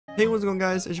Hey, what's going on,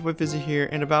 guys? It's your boy Fiizy here,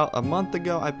 and about a month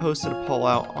ago I posted a poll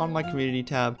out on my community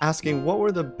tab asking what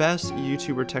were the best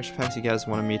YouTuber texture packs you guys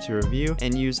wanted me to review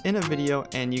and use in a video,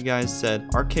 and you guys said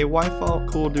RK Wi-Fi,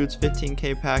 Cool Dudes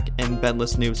 15k pack, and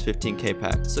Bedless Noobs 15k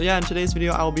pack. So yeah, in today's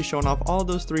video I will be showing off all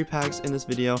those 3 packs in this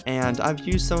video, and I've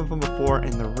used some of them before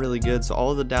and they're really good, so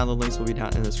all of the download links will be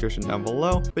down in the description down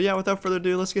below. But yeah, without further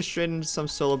ado, let's get straight into some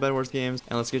solo Bedwars games,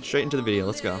 and let's get straight into the video.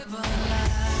 Let's go.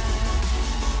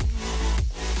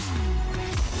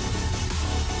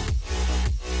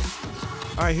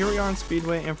 Alright, here we are on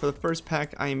Speedway, and for the first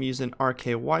pack I am using RK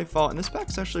Wi-Fi, and this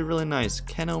pack's actually really nice.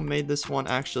 Keno made this one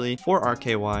actually for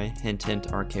RKY, hint hint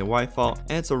RK Wi-Fi,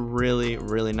 and it's a really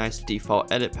nice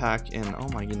default edit pack, and oh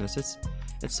my goodness, it's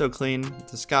so clean.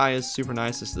 The sky is super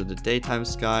nice. This is the daytime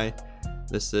sky,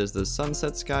 this is the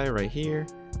sunset sky right here,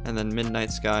 and then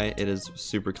midnight sky. It is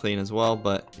super clean as well,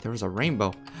 but there was a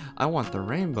rainbow. I want the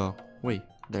rainbow. Wait,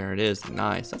 there it is.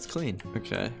 Nice, that's clean.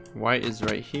 Okay, white is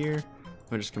right here.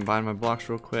 I'm gonna just combine my blocks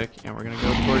real quick, and we're gonna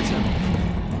go towards him.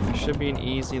 It should be an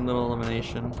easy little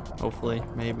elimination, hopefully,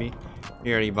 maybe.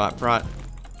 He already brought. I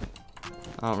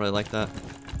don't really like that.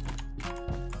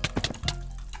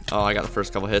 Oh, I got the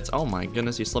first couple hits. Oh my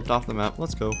goodness, he slipped off the map.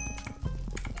 Let's go.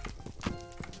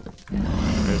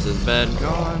 There's his bed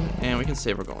gone, and we can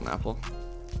save our golden apple.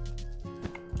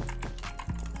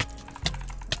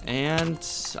 And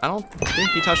I don't think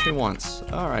he touched me once.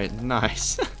 All right,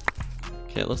 nice.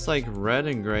 Okay, it looks like red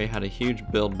and gray had a huge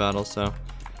build battle,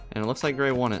 and it looks like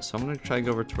gray won it, so I'm gonna try to go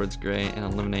over towards gray and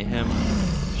eliminate him,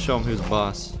 show him who's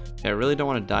boss. Okay, I really don't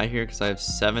want to die here because I have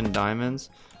 7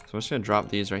 diamonds, so I'm just gonna drop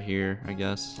these right here, I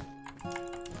guess.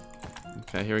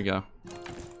 Okay, here we go.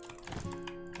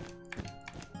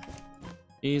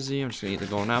 Easy. I'm just gonna eat the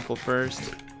golden apple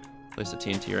first. Place the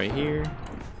TNT right here.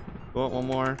 Go up one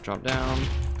more, drop down.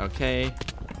 Okay.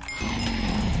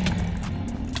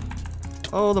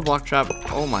 Oh, the block trap.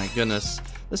 Oh my goodness.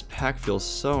 This pack feels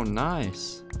so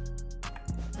nice.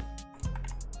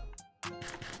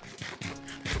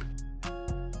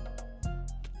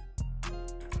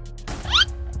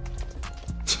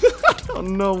 I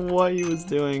don't know what he was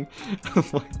doing. Oh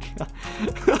my god.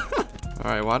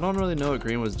 Alright, well, I don't really know what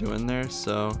green was doing there,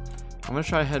 so I'm gonna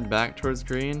try to head back towards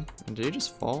green. And did he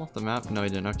just fall off the map? No, he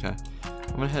didn't. Okay.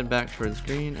 I'm gonna head back towards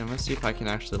green, and I'm gonna see if I can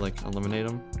actually, like, eliminate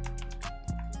him.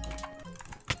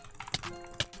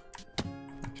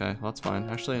 Okay, well, that's fine.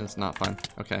 Actually, it's not fine.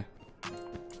 Okay.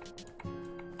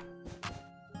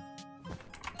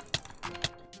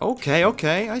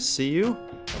 Okay, I see you.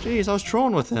 Jeez, I was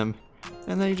trolling with him,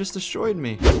 and then you just destroyed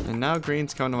me. And now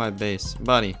green's coming to my base.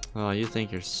 Buddy, oh, you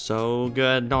think you're so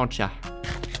good, don't ya?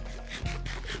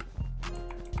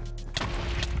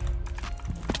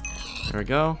 There we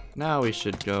go. Now we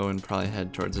should go and probably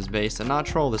head towards his base and not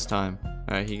troll this time.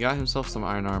 Alright, he got himself some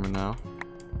iron armor now.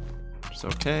 It's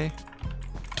okay.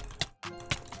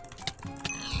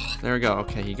 There we go.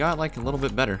 Okay, he got like a little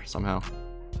bit better somehow.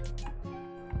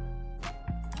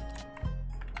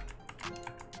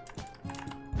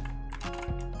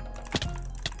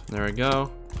 There we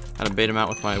go. Had to bait him out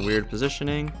with my weird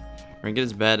positioning. We're gonna get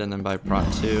his bed and then buy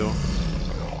prot 2.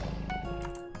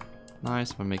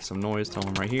 Nice. I'm gonna make some noise. Tell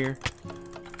him right here.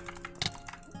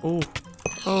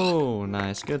 Oh,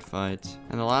 nice. Good fight.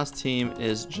 And the last team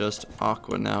is just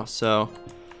Aqua now. So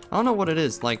I don't know what it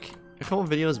is. Like, a couple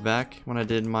videos back when I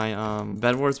did my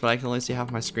Bedwars, but I can only see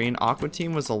half my screen, Aqua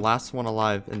team was the last one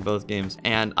alive in both games,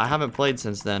 and I haven't played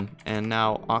since then, and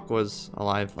now Aqua's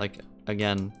alive like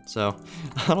again, so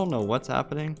I don't know what's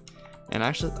happening. And I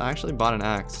actually bought an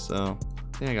axe, so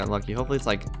I think I got lucky. Hopefully it's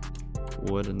like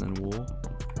wood and then wool,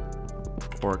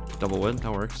 or double wood.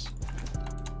 That works.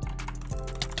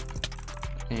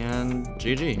 And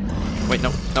GG. Wait,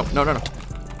 no.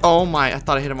 Oh my, I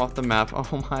thought I hit him off the map.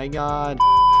 Oh my god.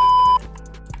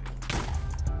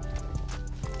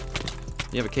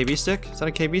 You have a KB stick? Is that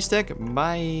a KB stick?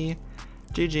 Bye.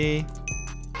 GG.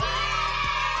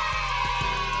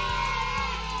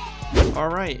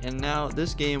 Alright, and now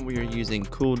this game we are using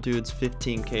Cool Dudes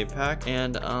 15k pack,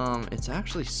 and it's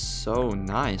actually so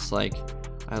nice. Like,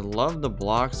 I love the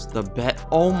blocks, the bed.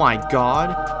 Oh my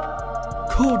god.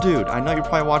 Cool Dude, I know you're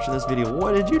probably watching this video.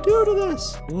 What did you do to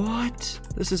this? What?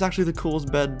 This is actually the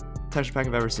coolest bed texture pack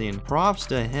I've ever seen. Props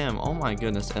to him. Oh my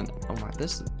goodness. And oh my,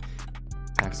 this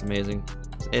pack's amazing.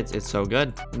 It's so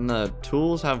good. And the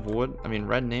tools have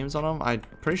red names on them. I'm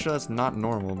pretty sure that's not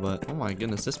normal, but oh my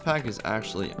goodness, this pack is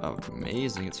actually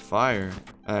amazing. It's fire.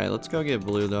 Alright, let's go get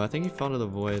blue though. I think he fell to the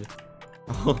void.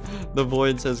 Oh, the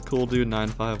void says Cool Dude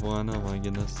 951. Oh my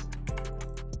goodness.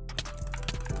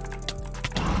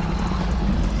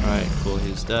 Alright, cool,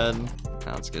 he's dead.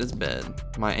 Now let's get his bed.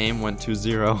 My aim went to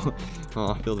 0.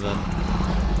 Oh, I feel bad.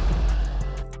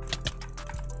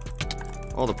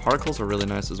 Oh, the particles are really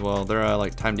nice as well. They're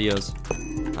like timed EOs.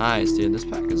 Nice, dude. This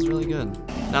pack is really good.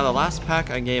 Now, the last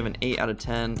pack I gave an 8 out of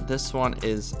 10. This one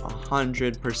is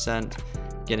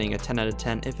 100% getting a 10 out of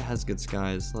 10 if it has good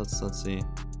skies. Let's see.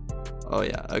 Oh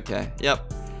yeah, okay.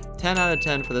 Yep. 10 out of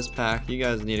 10 for this pack. You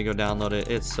guys need to go download it.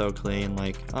 It's so clean.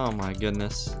 Like, oh my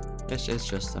goodness. It's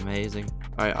just amazing.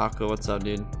 Alright, Aqua, what's up,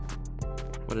 dude?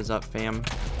 What is up, fam?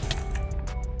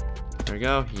 There we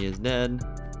go. He is dead.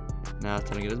 Now it's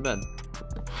time to get his bed.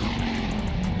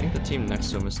 I think the team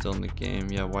next to him is still in the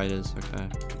game. Yeah, white is. Okay.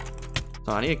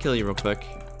 So I need to kill you real quick.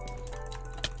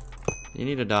 You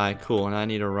need to die. Cool. And I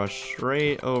need to rush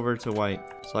straight over to white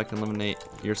so I can eliminate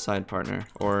your side partner.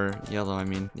 Or yellow, I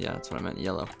mean. Yeah, that's what I meant.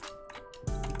 Yellow.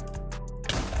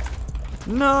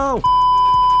 No!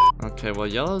 Okay, well,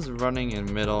 yellow's running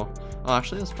in middle. Oh,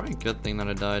 actually, that's probably a good thing that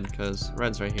I died because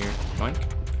red's right here. Boink.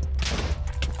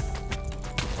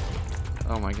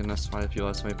 Oh my goodness, why do people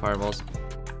have so many fireballs?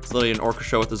 It's literally an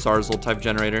orchestra with a Zarzal type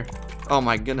generator. Oh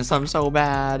my goodness, I'm so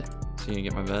bad. So you can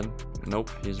get my bed? Nope,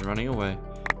 he's running away.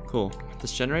 Cool.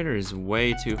 This generator is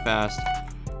way too fast.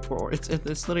 It's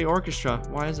literally orchestra.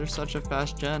 Why is there such a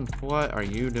fast gen? What are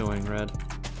you doing, red?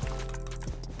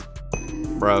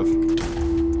 Bruv.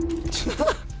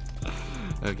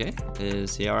 Okay,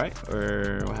 is he alright?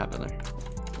 Or what happened there?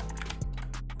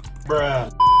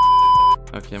 Bruh.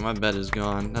 Okay, my bed is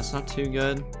gone. That's not too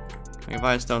good. I can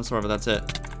buy a stone sword, but that's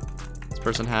it. This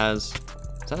person has...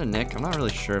 Is that a nick? I'm not really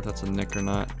sure if that's a nick or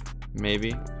not.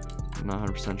 Maybe. I'm not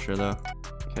 100% sure though.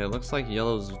 Okay, it looks like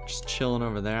yellow's just chilling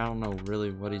over there. I don't know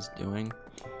really what he's doing.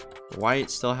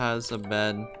 White still has a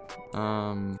bed.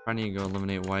 I need to go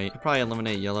eliminate white. Could probably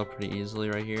eliminate yellow pretty easily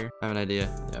right here. I have an idea.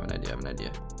 I have an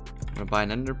idea. I'm gonna buy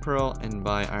an ender pearl and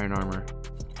buy iron armor.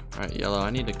 Alright, yellow, I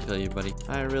need to kill you, buddy.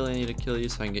 I really need to kill you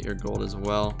so I can get your gold as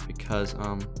well, because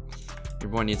your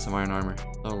boy needs some iron armor.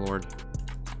 Oh lord.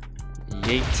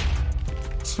 Yeet.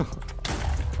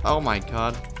 Oh my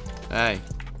god. Hey.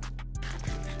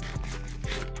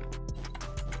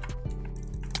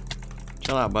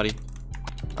 Chill out, buddy.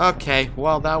 Okay,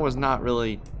 well, that was not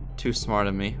really too smart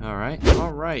of me.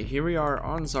 Alright, here we are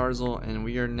on Zarzal, and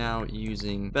we are now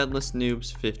using Bedless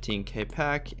Noob's 15k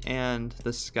pack, and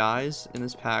the skies in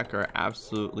this pack are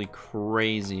absolutely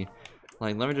crazy.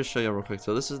 Like, let me just show you real quick.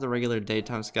 So this is the regular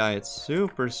daytime sky. It's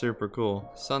super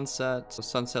cool. Sunset, so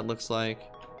sunset looks like,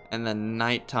 and then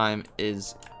nighttime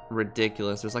is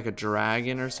ridiculous. There's like a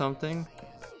dragon or something.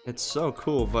 It's so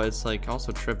cool, but it's like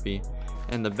also trippy.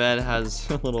 And the bed has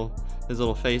his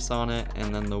little face on it,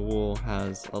 and then the wool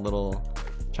has a little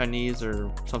Chinese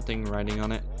or something writing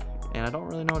on it. And I don't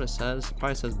really know what it says. It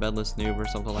probably says Bedless Noob or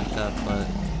something like that, but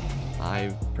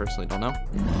I personally don't know.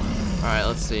 Alright,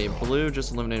 let's see. Blue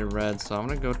just eliminated red, so I'm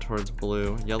gonna go towards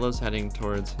blue. Yellow's heading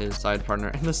towards his side partner.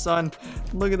 And the sun!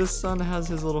 Look at the sun, has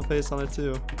his little face on it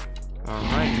too.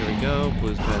 Alright, here we go.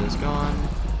 Blue's bed is gone.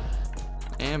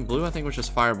 And blue, I think, was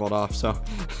just fireballed off, so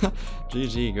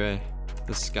GG, gray.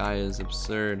 The sky is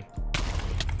absurd.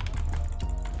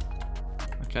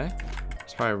 Okay.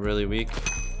 It's probably really weak.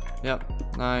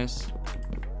 Yep. Nice.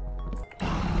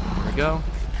 There we go.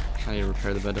 I need to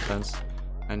repair the bed defense.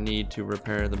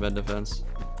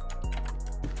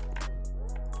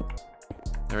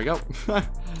 There we go.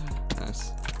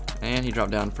 Nice. And he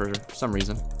dropped down for some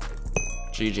reason.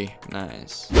 GG.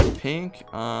 Nice. Pink.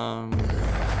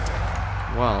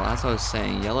 Well, as I was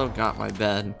saying, yellow got my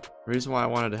bed. The reason why I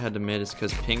wanted to head to mid is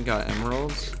because pink got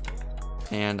emeralds,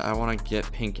 and I want to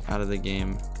get pink out of the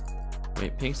game.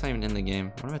 Wait, pink's not even in the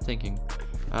game. What am I thinking?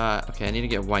 Okay, I need to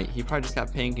get white. He probably just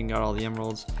got pink and got all the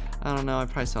emeralds. I don't know, I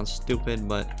probably sound stupid,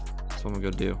 but that's what I'm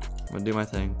gonna go do. I'm gonna do my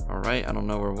thing. Alright, I don't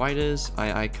know where white is.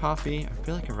 I coffee. I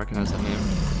feel like I recognize that name.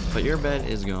 But your bed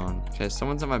is gone. Okay,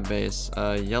 someone's at my base.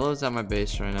 Yellow's at my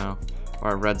base right now.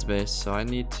 Or at red's base, so I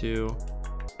need to...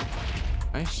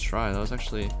 Nice try. Those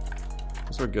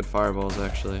were good fireballs,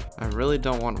 actually. I really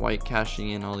don't want white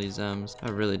cashing in all these M's.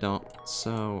 I really don't.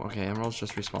 So, okay, emeralds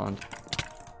just respawned.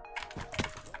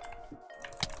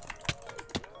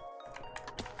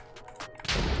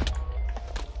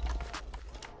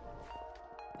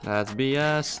 That's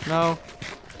BS. No.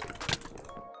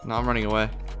 No, I'm running away.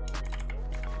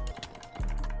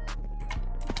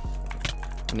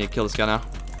 I need to kill this guy now.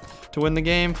 To win the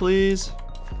game, please.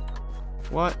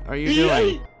 What are you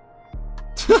doing?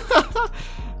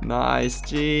 Nice,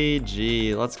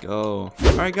 GG, let's go.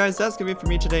 Alright guys, that's gonna be it for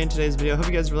me today in today's video. Hope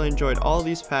you guys really enjoyed all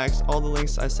these packs. All the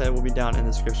links I said will be down in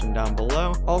the description down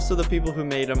below. Also, the people who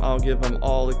made them, I'll give them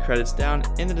all the credits down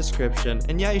in the description.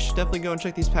 And yeah, you should definitely go and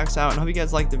check these packs out. And hope you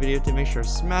guys liked the video. To make sure to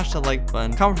smash that like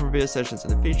button, comment for video sessions in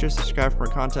the future, subscribe for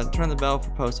more content, turn the bell for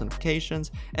post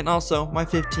notifications. And also, my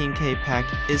 15K pack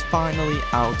is finally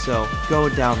out, so go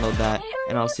download that.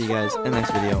 And I'll see you guys in the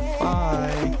next video.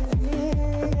 Bye.